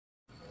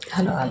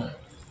Hello, all.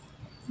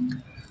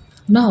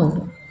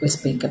 Now we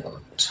speak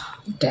about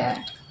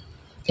dare.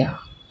 Yeah,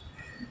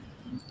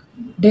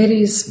 dare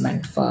is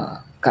meant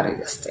for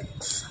courageous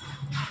things.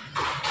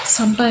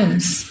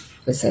 Sometimes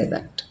we say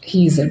that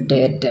he is a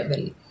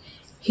daredevil.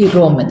 He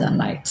roam in the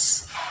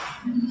nights.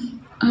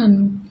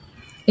 And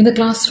in the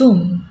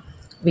classroom,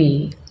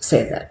 we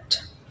say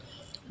that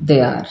they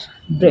are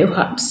brave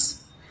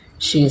hearts.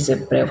 She is a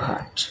brave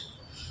heart.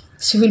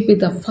 She will be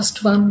the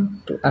first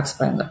one to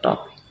explain the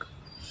topic.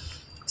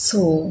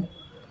 So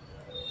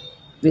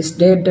this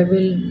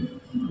daredevil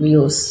we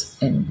use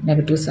in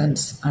negative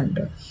sense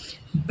and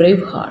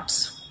brave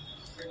hearts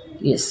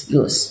is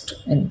used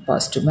in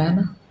positive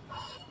manner.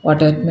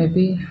 What it may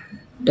be,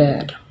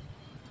 dare.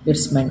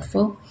 It's meant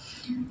for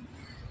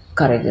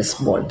courageous,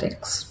 bold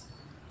things.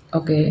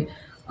 Okay,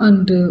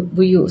 and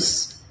we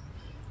use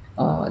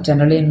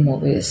generally in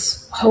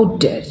movies. How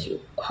dare you?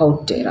 How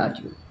dare are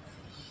you?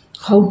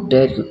 How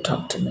dare you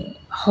talk to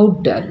me? How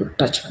dare you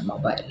touch my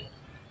mobile?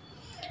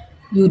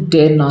 You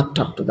dare not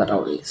talk to the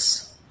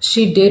rowdies.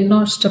 She dare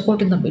not step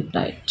out in the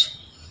midnight.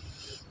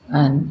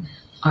 And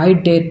I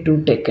dare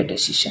to take a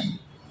decision.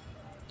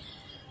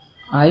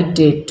 I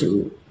dare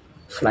to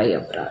fly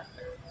abroad,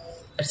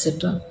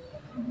 etc.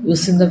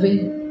 Using the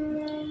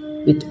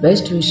way with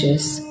best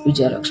wishes,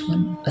 Vijay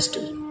Lakshman,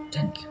 Astu.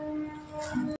 Thank you.